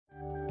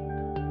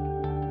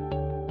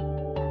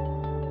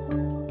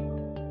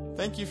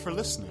Thank you for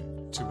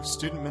listening to a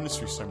student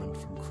ministry sermon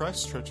from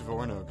Christ Church of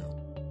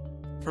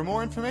Oronogo. For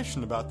more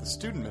information about the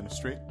student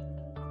ministry,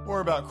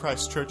 or about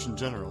Christ Church in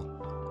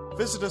general,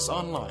 visit us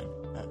online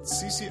at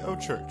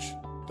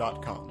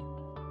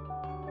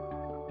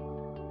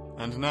ccochurch.com.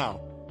 And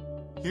now,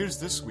 here's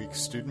this week's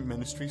student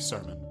ministry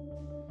sermon.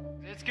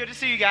 It's good to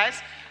see you guys.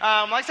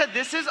 Like I said,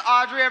 this is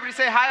Audrey. Everybody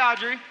say hi,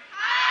 Audrey.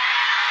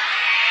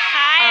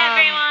 Hi,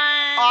 everyone.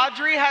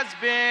 Audrey has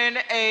been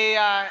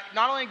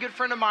not only a good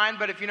friend of mine,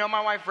 but if you know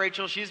my wife,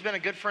 Rachel, she's been a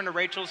good friend of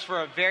Rachel's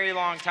for a very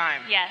long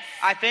time. Yes.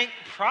 I think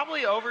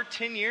probably over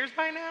 10 years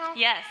by now.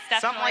 Yes,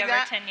 definitely Something like over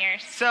that. 10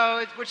 years.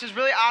 So, which is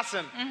really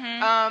awesome.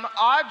 Mm-hmm.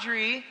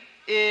 Audrey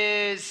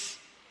has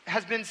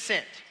been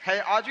sent.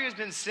 Audrey has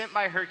been sent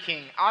by her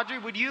king. Audrey,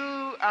 would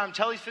you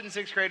tell these 5th and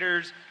 6th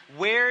graders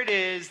where it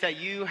is that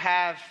you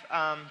have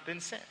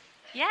been sent?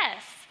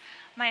 Yes.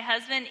 My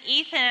husband,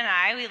 Ethan, and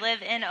I, we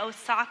live in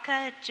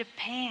Osaka,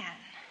 Japan.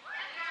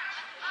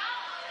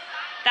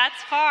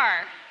 That's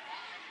far.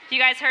 You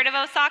guys heard of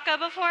Osaka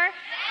before?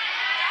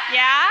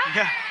 Yeah?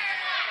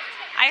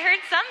 I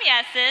heard some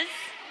yeses.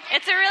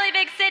 It's a really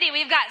big city.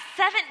 We've got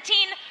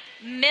 17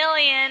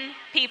 million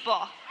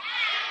people.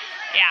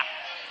 Yeah.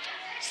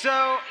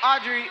 So,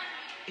 Audrey,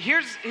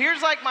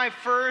 here's like my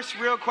first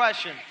real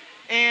question.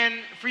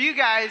 And for you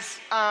guys,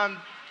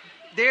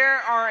 there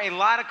are a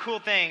lot of cool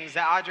things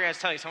that Audrey has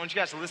to tell you. So I want you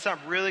guys to listen up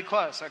really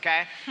close,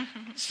 okay?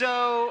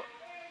 So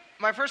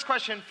my first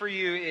question for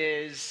you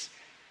is,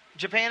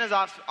 Japan is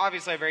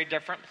obviously a very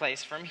different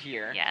place from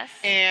here. Yes.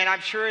 And I'm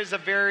sure is a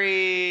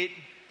very,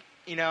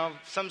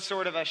 some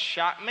sort of a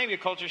shock, maybe a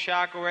culture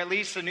shock, or at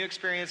least a new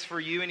experience for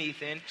you and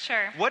Ethan.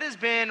 Sure. What has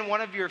been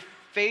one of your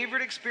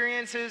favorite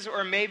experiences,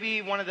 or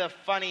maybe one of the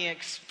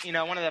funniest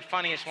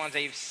ones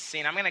that you've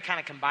seen? I'm going to kind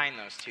of combine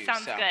those two.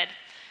 Sounds good.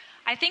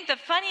 I think the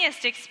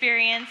funniest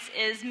experience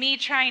is me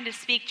trying to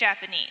speak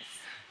Japanese.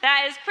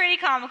 That is pretty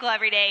comical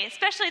every day,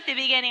 especially at the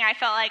beginning. I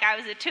felt like I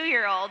was a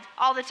 2-year-old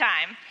all the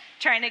time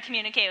trying to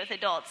communicate with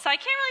adults. So I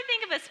can't really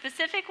think of a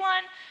specific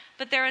one,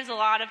 but there was a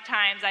lot of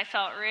times I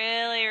felt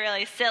really,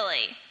 really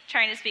silly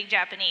trying to speak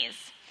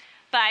Japanese.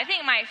 But I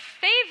think my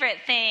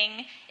favorite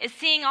thing is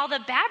seeing all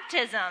the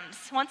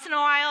baptisms. Once in a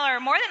while,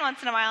 or more than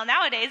once in a while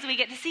nowadays, we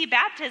get to see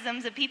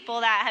baptisms of people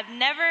that have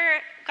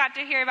never got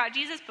to hear about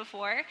Jesus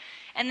before.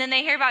 And then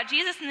they hear about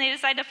Jesus and they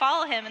decide to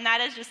follow him. And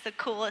that is just the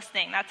coolest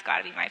thing. That's got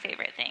to be my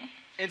favorite thing.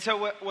 And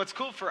so what's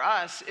cool for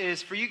us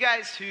is for you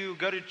guys who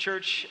go to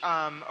church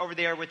over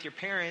there with your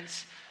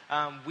parents,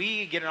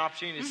 we get an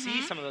opportunity to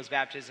see some of those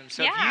baptisms.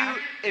 So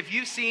if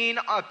you've seen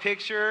a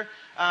picture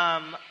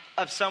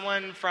of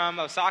someone from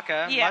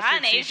Osaka,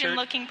 an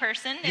Asian-looking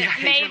person,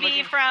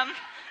 maybe from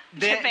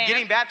Japan,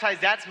 getting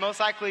baptized, that's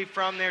most likely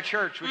from their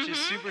church, which is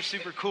super,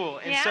 super cool.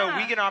 And so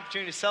we get an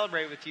opportunity to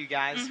celebrate with you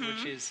guys,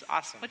 which is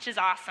awesome. Which is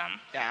awesome.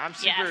 Yeah, I'm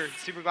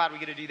super glad we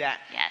get to do that.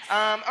 Yes.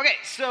 Okay,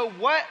 so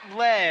what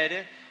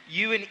led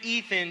you and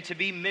Ethan to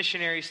be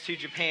missionaries to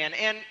Japan?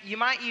 And you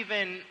might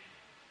even,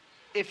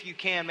 if you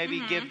can, maybe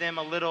give them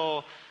a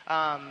little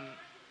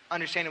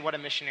understanding what a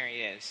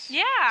missionary is.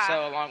 Yeah.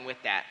 So along with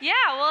that. Yeah,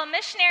 well, a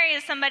missionary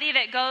is somebody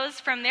that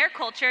goes from their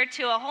culture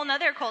to a whole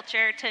nother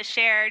culture to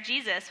share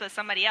Jesus with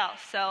somebody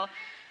else. So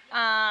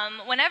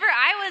whenever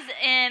I was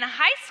in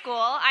high school,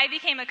 I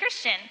became a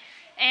Christian.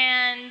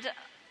 And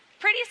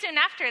pretty soon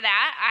after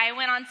that, I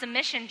went on some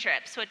mission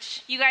trips,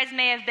 which you guys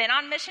may have been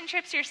on mission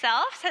trips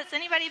yourselves. Has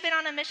anybody been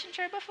on a mission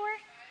trip before?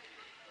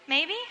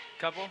 Maybe?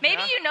 Couple.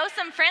 Maybe you know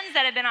some friends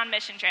that have been on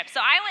mission trips.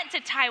 So I went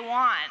to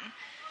Taiwan,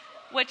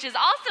 which is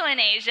also in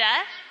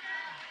Asia.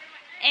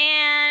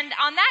 And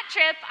on that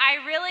trip, I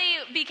really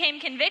became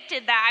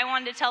convicted that I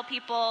wanted to tell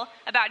people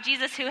about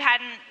Jesus who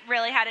hadn't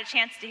really had a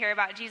chance to hear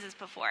about Jesus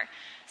before.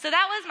 So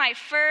that was my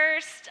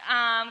first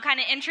kind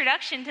of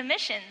introduction to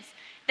missions.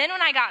 Then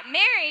when I got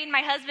married,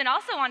 my husband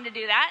also wanted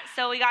to do that.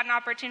 So we got an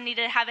opportunity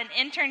to have an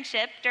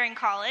internship during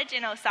college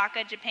in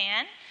Osaka,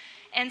 Japan.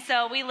 And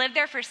so we lived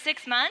there for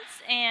 6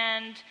 months,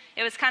 and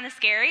it was kind of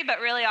scary, but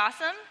really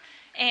awesome.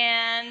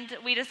 And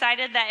we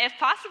decided that if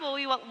possible,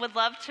 we would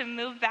love to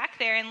move back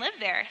there and live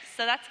there.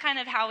 So that's kind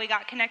of how we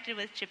got connected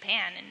with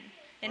Japan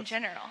in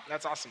general.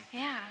 That's awesome.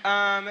 Yeah.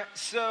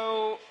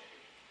 So,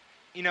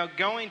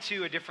 going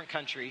to a different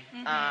country,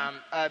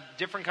 a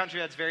different country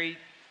that's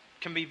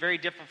can be very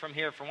different from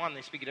here. For one,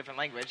 they speak a different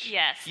language.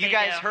 Yes, you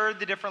guys heard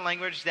the different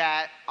language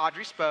that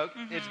Audrey spoke.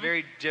 It's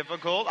very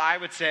difficult, I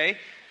would say.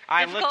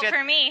 Difficult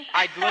for me.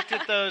 I looked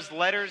at those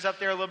letters up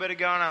there a little bit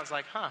ago, and I was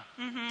like,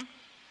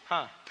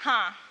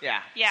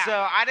 Yeah.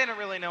 So I didn't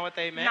really know what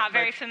they meant. Not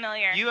very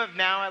familiar. You have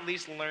now at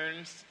least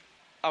learned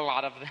a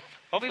lot of them.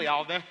 Hopefully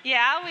all of them.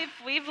 Yeah,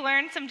 we've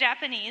learned some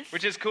Japanese.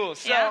 Which is cool.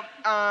 So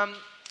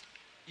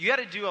you had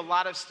to do a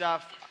lot of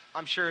stuff,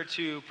 I'm sure,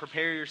 to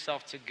prepare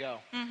yourself to go.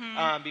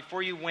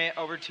 Before you went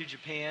over to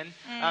Japan,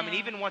 and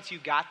even once you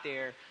got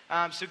there.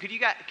 So could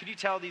you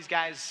tell these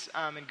guys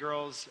and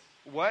girls,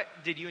 what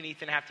did you and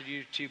Ethan have to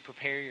do to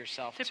prepare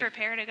yourself? To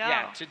prepare to go?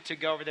 Yeah, to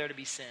go over there to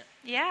be sent.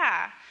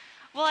 Yeah.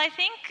 Well, I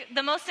think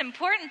the most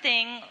important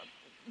thing,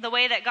 the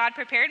way that God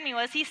prepared me,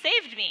 was he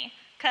saved me.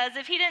 because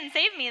if he didn't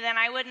save me, then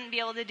I wouldn't be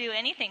able to do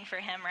anything for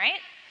him, right?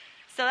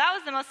 So that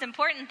was the most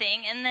important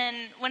thing. And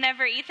then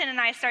whenever Ethan and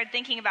I started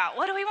thinking about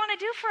what do we want to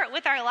do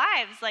with our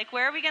lives, like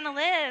where are we going to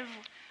live?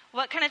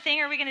 What kind of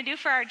thing are we going to do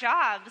for our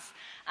jobs?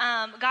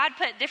 God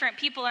put different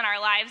people in our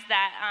lives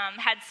that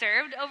had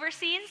served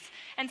overseas.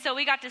 And so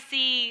we got to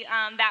see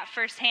that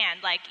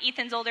firsthand. Like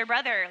Ethan's older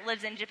brother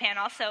lives in Japan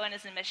also and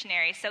is a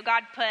missionary. So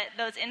God put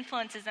those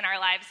influences in our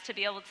lives to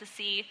be able to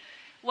see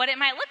what it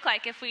might look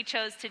like if we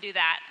chose to do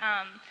that.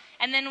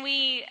 And then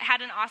we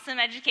had an awesome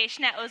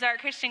education at Ozark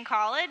Christian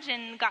College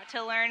and got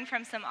to learn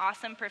from some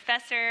awesome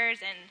professors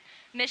and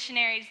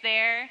missionaries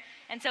there.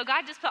 And so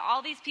God just put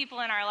all these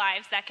people in our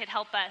lives that could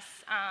help us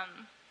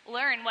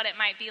learn what it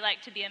might be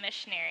like to be a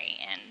missionary.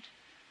 And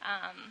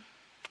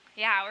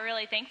yeah, we're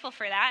really thankful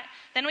for that.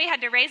 Then we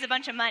had to raise a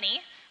bunch of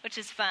money, which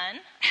is fun.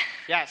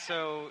 Yeah,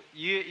 so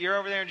you're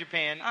over there in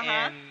Japan,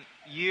 and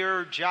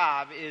your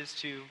job is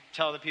to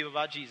tell the people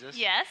about Jesus.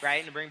 Yes. Right,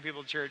 and to bring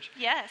people to church.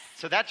 Yes.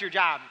 So that's your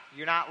job.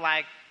 You're not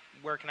like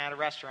working at a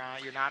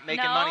restaurant. You're not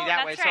making No, money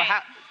that way. that's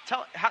right. So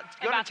go and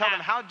About tell that.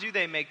 them, how do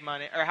they make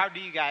money, or how do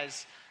you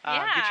guys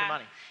get your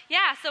money?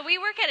 Yeah, so we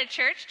work at a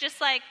church,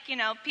 just like,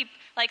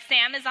 like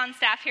Sam is on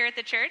staff here at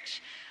the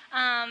church.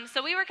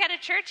 So we work at a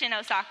church in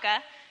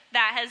Osaka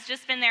that has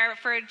just been there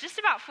for just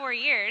about 4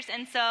 years.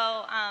 And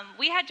so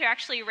we had to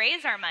actually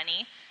raise our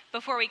money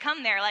before we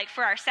come there, like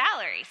for our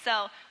salary.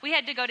 So we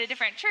had to go to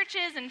different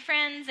churches and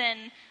friends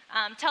and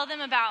tell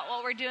them about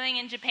what we're doing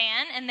in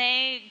Japan. And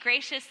they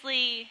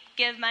graciously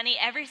give money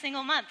every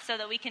single month so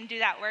that we can do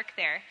that work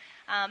there.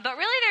 But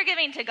really they're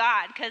giving to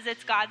God because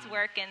it's God's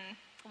work and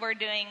we're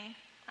doing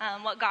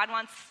what God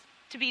wants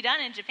to be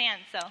done in Japan.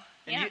 So,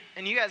 yeah.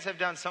 And you guys have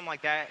done something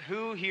like that.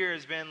 Who here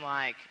has been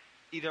like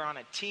either on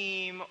a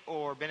team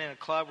or been in a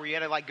club where you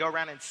had to like go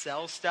around and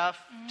sell stuff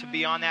to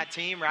be on that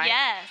team, right?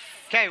 Yes.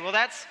 Okay, well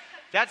that's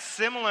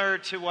similar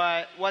to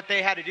what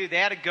they had to do. They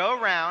had to go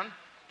around.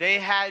 They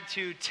had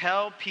to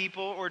tell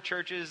people or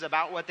churches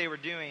about what they were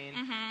doing.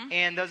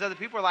 And those other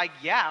people were like,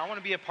 yeah, I want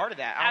to be a part of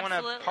that. I want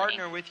to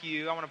partner with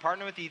you. I want to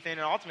partner with Ethan.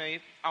 And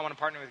ultimately, I want to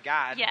partner with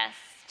God. Yes.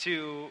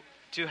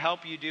 To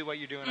help you do what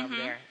you're doing over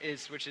there,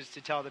 which is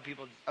to tell the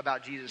people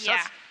about Jesus.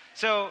 Yeah.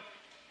 So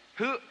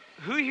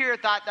who here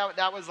thought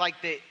that was like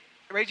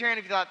raise your hand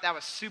if you thought that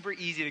was super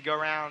easy to go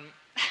around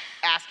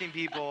asking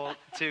people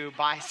to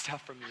buy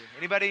stuff from you.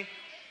 Anybody?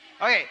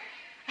 Okay.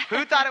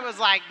 Who thought it was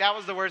like that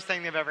was the worst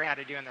thing they've ever had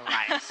to do in their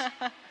lives?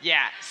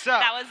 Yeah. So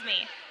That was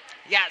me.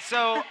 yeah,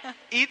 so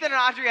Ethan and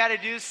Audrey had to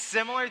do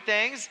similar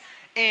things,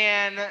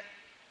 and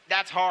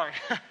that's hard.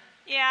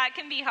 Yeah, it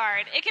can be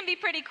hard. It can be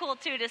pretty cool,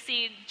 too, to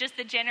see just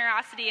the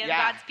generosity of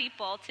God's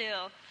people,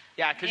 too.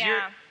 Yeah,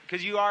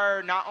 because you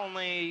are not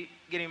only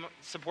getting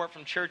support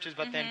from churches,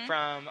 but then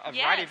from a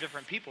variety of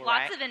different people,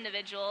 right? Lots of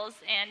individuals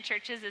and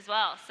churches as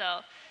well. So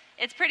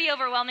it's pretty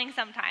overwhelming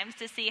sometimes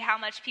to see how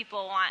much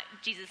people want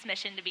Jesus'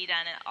 mission to be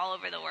done all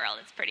over the world.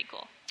 It's pretty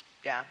cool.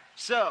 Yeah.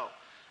 So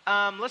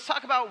let's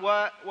talk about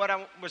what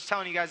I was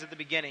telling you guys at the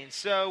beginning.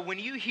 So when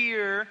you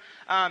hear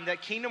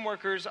that kingdom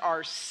workers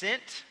are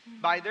sent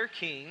by their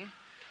king,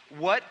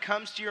 what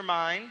comes to your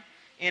mind,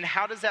 and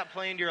how does that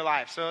play into your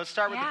life? So let's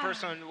start with the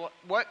first one.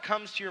 What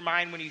comes to your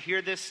mind when you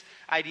hear this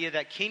idea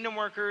that kingdom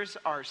workers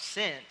are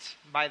sent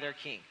by their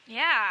king?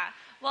 Yeah.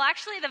 Well,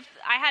 actually,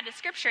 I had a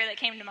scripture that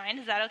came to mind.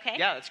 Is that okay?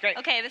 Yeah, that's great.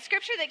 Okay, the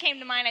scripture that came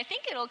to mind, I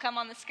think it'll come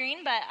on the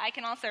screen, but I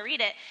can also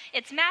read it.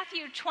 It's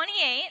Matthew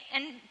 28,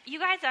 and you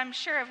guys, I'm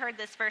sure, have heard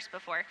this verse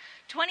before.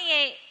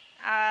 28,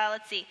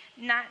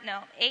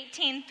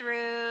 18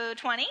 through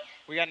 20.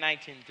 We got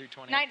 19 through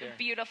 20 Nine, there.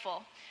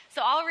 beautiful.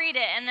 So I'll read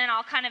it, and then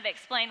I'll kind of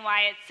explain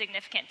why it's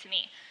significant to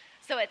me.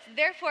 So it's,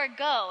 therefore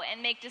go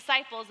and make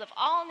disciples of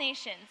all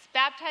nations,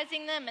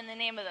 baptizing them in the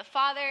name of the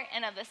Father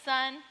and of the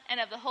Son and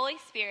of the Holy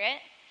Spirit,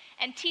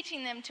 and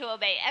teaching them to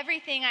obey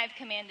everything I've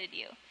commanded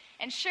you.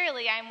 And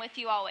surely I am with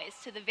you always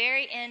to the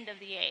very end of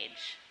the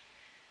age.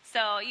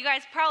 So you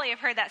guys probably have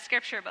heard that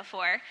scripture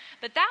before,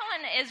 but that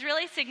one is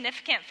really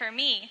significant for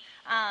me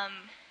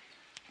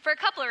for a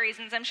couple of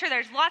reasons. I'm sure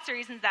there's lots of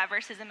reasons that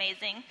verse is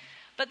amazing.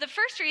 But the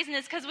first reason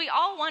is because we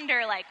all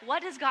wonder, like,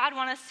 what does God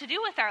want us to do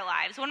with our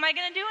lives? What am I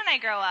going to do when I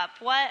grow up?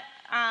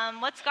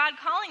 What's God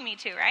calling me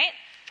to, right?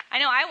 I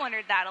know I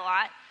wondered that a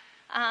lot.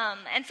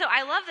 And so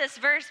I love this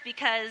verse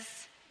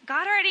because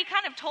God already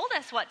kind of told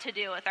us what to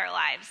do with our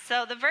lives.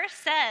 So the verse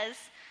says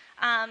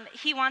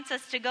he wants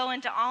us to go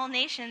into all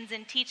nations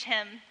and teach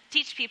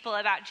people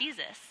about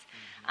Jesus.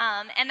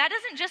 And that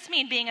doesn't just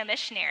mean being a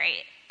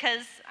missionary.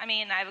 Because, I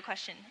have a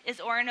question. Is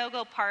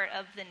Oronogo part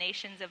of the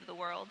nations of the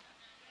world?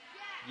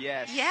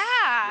 Yes.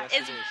 Yeah. Yes,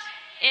 it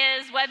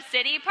is. Is Webb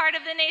City part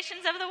of the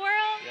nations of the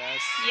world?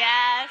 Yes.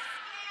 Yes.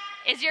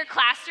 Is your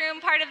classroom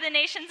part of the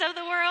nations of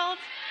the world?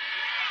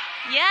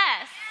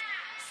 Yes.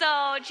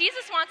 So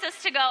Jesus wants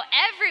us to go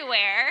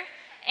everywhere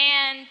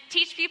and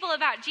teach people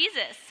about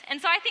Jesus.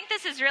 And so I think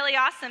this is really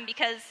awesome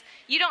because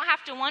you don't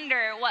have to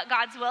wonder what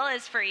God's will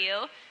is for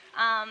you.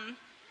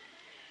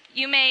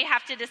 You may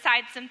have to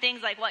decide some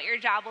things like what your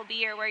job will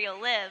be or where you'll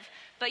live.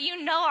 but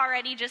you know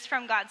already just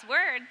from God's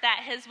word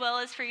that his will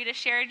is for you to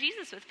share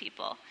Jesus with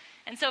people.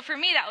 And so for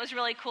me, that was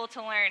really cool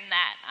to learn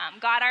that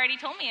God already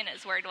told me in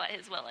his word what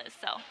his will is.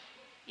 So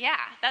yeah,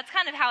 that's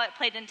kind of how it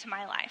played into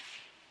my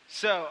life.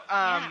 So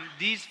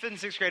these 5th and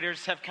 6th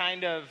graders have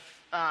kind of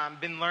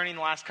been learning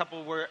the last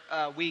couple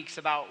weeks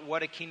about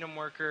what a kingdom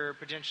worker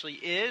potentially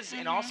is,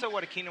 and also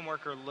what a kingdom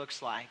worker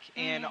looks like.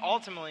 And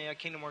ultimately, a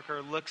kingdom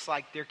worker looks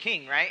like their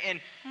king, right? And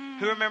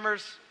who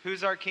remembers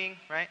who's our king,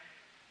 right?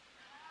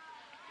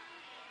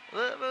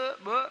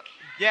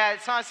 Yeah,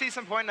 I see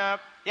some pointing up.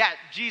 Yeah,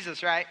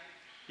 Jesus, right?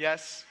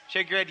 Yes.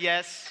 Shake your head,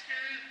 yes.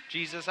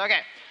 Jesus.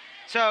 Okay.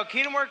 So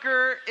kingdom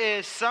worker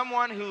is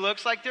someone who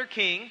looks like their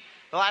king.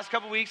 The last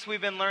couple weeks we've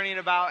been learning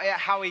about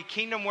how a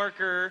kingdom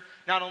worker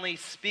not only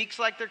speaks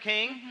like their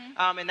king,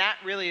 and that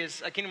really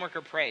is, a kingdom worker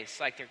prays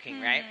like their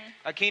king, right?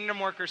 A kingdom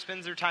worker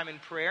spends their time in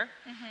prayer.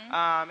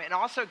 And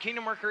also a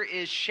kingdom worker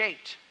is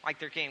shaped like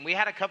their king. We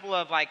had a couple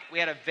of, we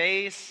had a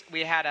vase,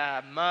 we had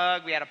a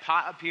mug, we had a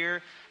pot up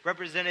here,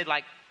 represented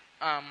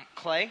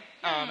clay,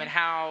 and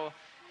how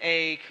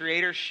a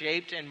creator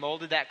shaped and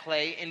molded that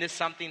clay into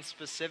something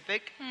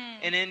specific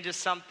and into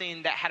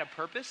something that had a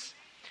purpose.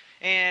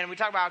 And we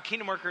talk about how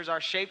kingdom workers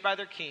are shaped by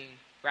their king,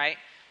 right?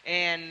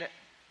 And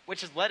which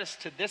has led us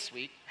to this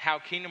week, how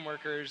kingdom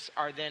workers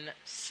are then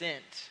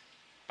sent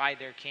by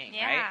their king,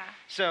 right?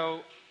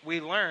 So we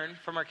learn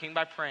from our king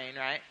by praying,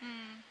 right?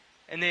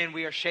 And then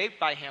we are shaped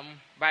by him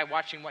by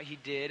watching what he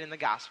did in the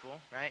gospel,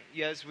 right?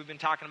 Yes, we've been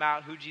talking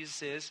about who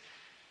Jesus is.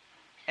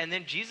 And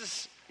then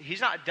Jesus,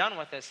 he's not done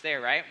with us there,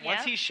 right?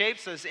 Once he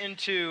shapes us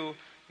into,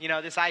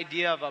 this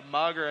idea of a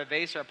mug or a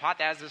vase or a pot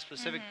that has a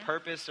specific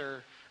purpose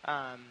or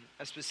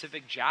a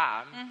specific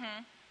job,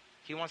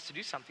 he wants to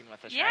do something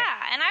with us, right?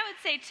 Yeah, and I would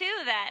say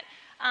too that,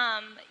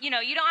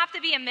 you don't have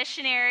to be a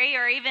missionary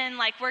or even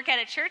work at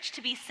a church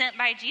to be sent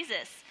by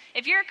Jesus.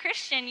 If you're a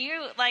Christian,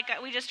 you, like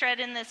we just read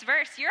in this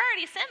verse, you're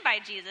already sent by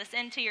Jesus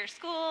into your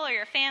school or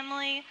your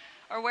family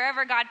or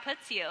wherever God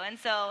puts you. And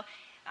so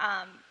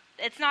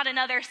it's not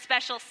another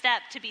special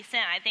step to be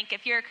sent. I think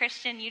if you're a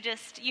Christian,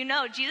 Jesus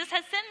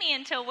has sent me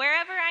into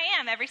wherever I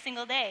am every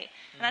single day.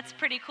 And that's a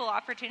pretty cool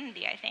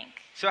opportunity, I think.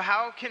 So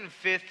how can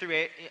 5th through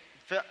 8th,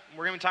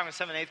 we're going to be talking with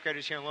 7th and 8th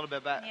graders here in a little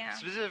bit, but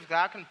specifically,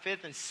 how can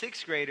 5th and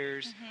 6th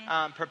graders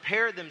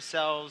prepare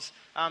themselves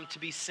to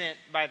be sent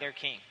by their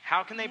king?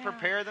 How can they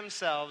prepare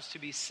themselves to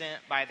be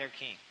sent by their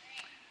king?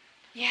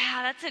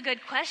 Yeah, that's a good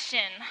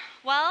question.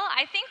 Well,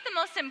 I think the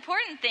most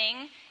important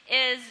thing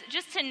is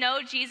just to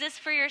know Jesus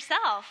for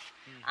yourself.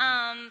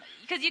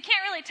 Because you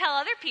can't really tell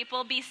other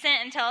people, be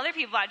sent and tell other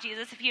people about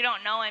Jesus if you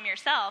don't know him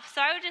yourself.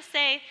 So I would just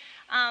say,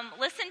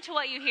 listen to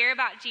what you hear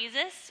about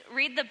Jesus,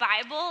 read the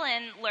Bible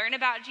and learn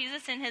about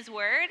Jesus and his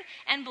word,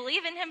 and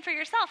believe in him for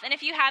yourself. And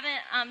if you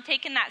haven't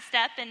taken that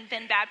step and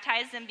been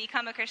baptized and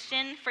become a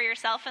Christian for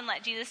yourself and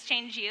let Jesus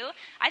change you,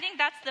 I think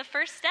that's the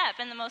first step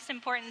and the most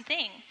important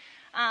thing.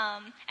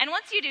 And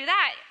once you do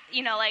that,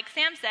 like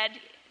Sam said,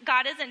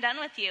 God isn't done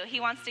with you. He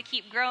wants to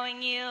keep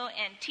growing you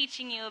and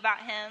teaching you about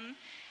him.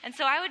 And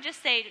so I would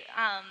just say,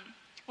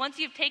 once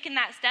you've taken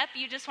that step,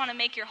 you just want to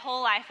make your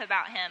whole life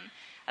about him,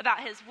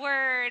 about his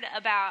word,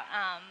 about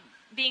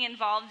being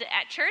involved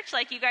at church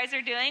like you guys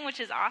are doing,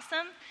 which is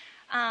awesome.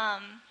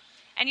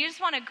 And you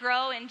just want to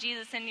grow in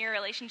Jesus and your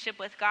relationship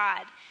with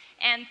God.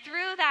 And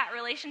through that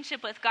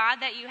relationship with God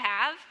that you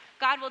have,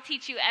 God will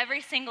teach you every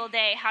single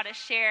day how to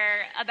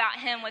share about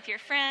him with your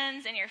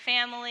friends and your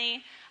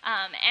family.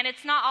 And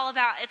it's not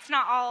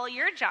all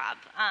your job.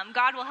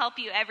 God will help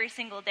you every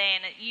single day,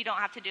 and you don't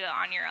have to do it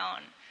on your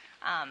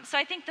own. So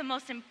I think the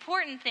most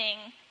important thing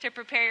to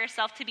prepare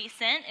yourself to be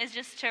sent is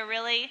just to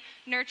really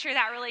nurture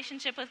that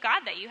relationship with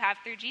God that you have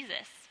through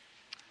Jesus.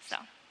 So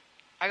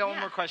I got one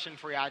more question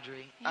for you,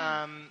 Audrey.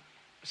 Yeah.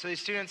 So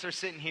these students are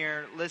sitting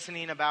here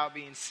listening about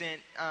being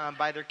sent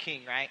by their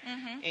king, right?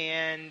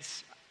 And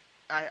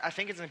I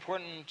think it's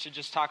important to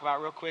just talk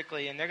about real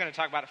quickly, and they're going to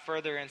talk about it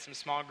further in some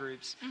small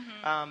groups.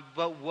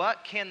 But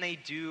what can they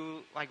do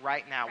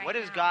right now? What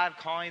is God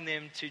calling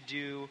them to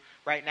do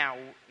right now?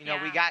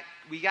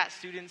 We got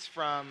students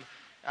from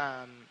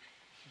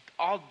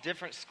all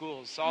different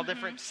schools, all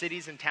different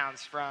cities and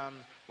towns, from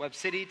Webb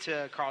City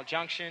to Carl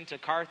Junction to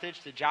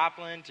Carthage to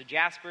Joplin to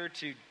Jasper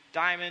to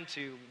Diamond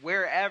to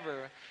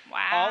wherever,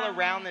 all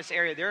around this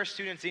area. There are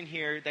students in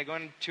here that go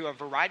into a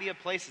variety of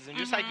places, and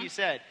just like you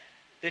said,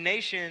 the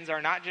nations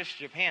are not just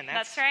Japan.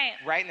 That's right.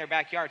 Right in their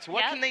backyard. So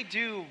what can they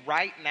do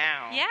right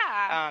now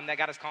that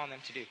God is calling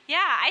them to do? Yeah,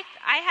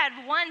 I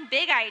had one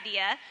big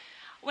idea.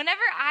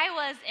 Whenever I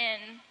was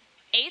in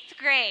 8th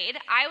grade,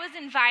 I was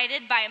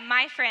invited by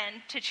my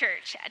friend to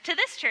church, to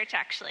this church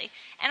actually.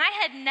 And I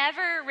had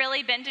never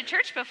really been to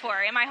church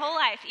before in my whole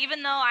life.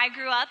 Even though I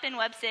grew up in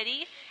Webb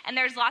City and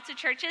there's lots of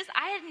churches,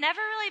 I had never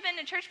really been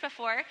to church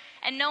before,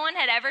 and no one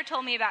had ever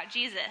told me about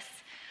Jesus.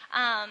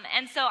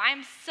 And so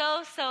I'm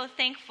so, so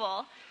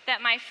thankful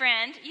that my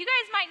friend, you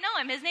guys might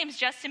know him, his name's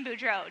Justin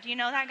Boudreau. Do you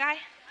know that guy?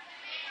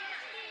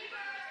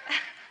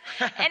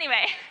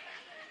 Anyway,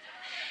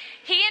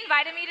 he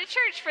invited me to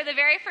church for the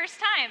very first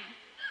time.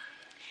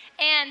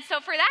 And so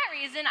for that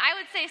reason, I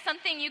would say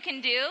something you can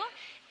do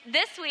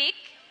this week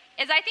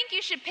is I think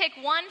you should pick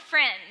one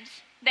friend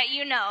that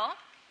you know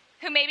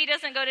who maybe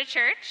doesn't go to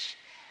church,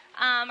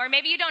 or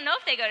maybe you don't know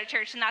if they go to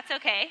church, and that's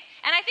okay.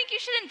 And I think you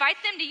should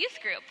invite them to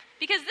youth group,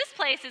 because this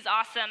place is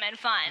awesome and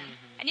fun,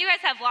 and you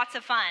guys have lots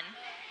of fun.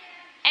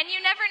 And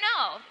you never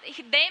know.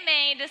 They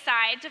may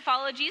decide to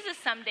follow Jesus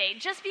someday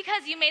just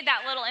because you made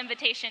that little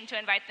invitation to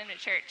invite them to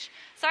church.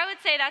 So I would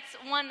say that's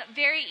one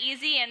very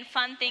easy and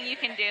fun thing you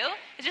can do,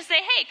 is just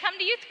say, hey, come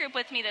to youth group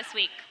with me this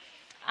week.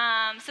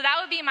 So that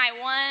would be my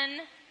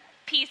one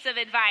piece of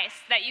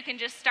advice, that you can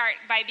just start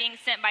by being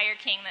sent by your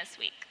King this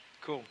week.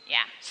 Cool.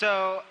 Yeah.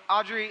 So,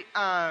 Audrey,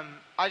 I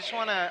just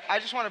want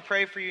to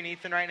pray for you and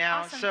Ethan right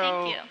now. Awesome, so,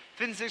 thank you.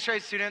 5th and 6th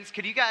grade students,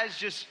 could you guys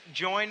just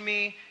join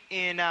me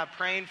in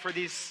praying for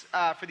these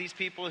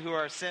people who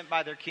are sent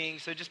by their King?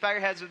 So just bow your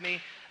heads with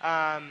me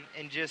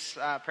and just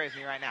pray with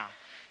me right now.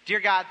 Dear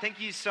God, thank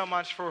you so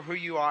much for who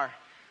you are.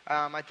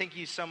 I thank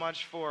you so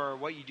much for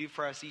what you do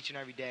for us each and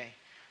every day.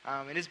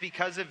 It is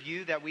because of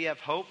you that we have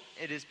hope.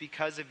 It is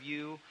because of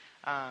you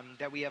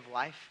that we have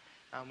life.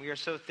 We are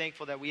so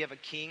thankful that we have a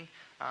King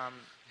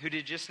who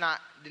did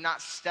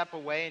not step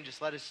away and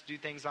just let us do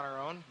things on our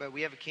own, but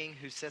we have a King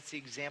who sets the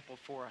example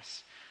for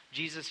us.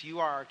 Jesus, you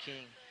are our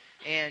King,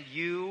 and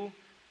you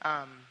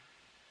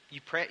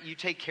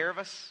take care of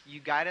us, you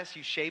guide us,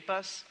 you shape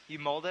us, you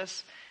mold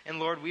us, and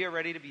Lord, we are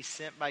ready to be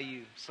sent by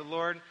you. So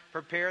Lord,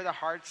 prepare the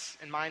hearts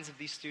and minds of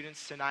these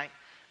students tonight.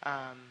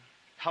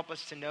 Help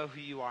us to know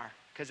who you are.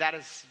 Because that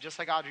is, just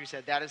like Audrey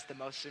said, that is the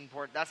most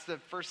important. That's the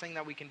first thing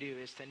that we can do,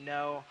 is to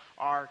know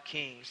our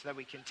King so that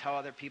we can tell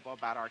other people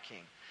about our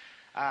King.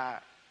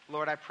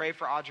 Lord, I pray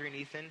for Audrey and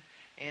Ethan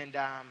and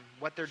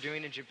what they're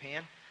doing in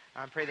Japan.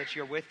 I pray that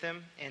you're with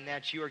them and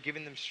that you are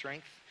giving them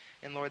strength.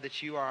 And Lord,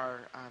 that you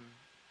are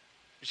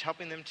just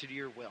helping them to do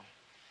your will.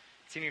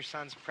 It's in your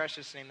Son's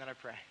precious name that I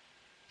pray.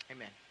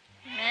 Amen.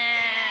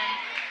 Amen.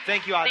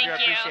 Thank you, Audrey. Thank I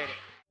appreciate you. it.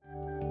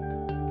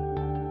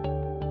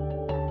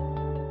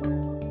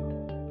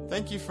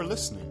 Thank you for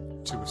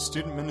listening to a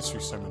student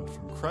ministry sermon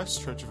from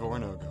Christ Church of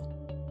Oronogo.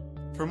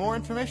 For more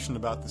information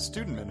about the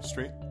student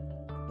ministry,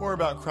 or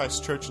about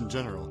Christ Church in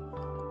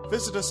general,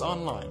 visit us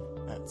online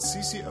at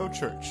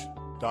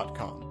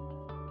ccochurch.com.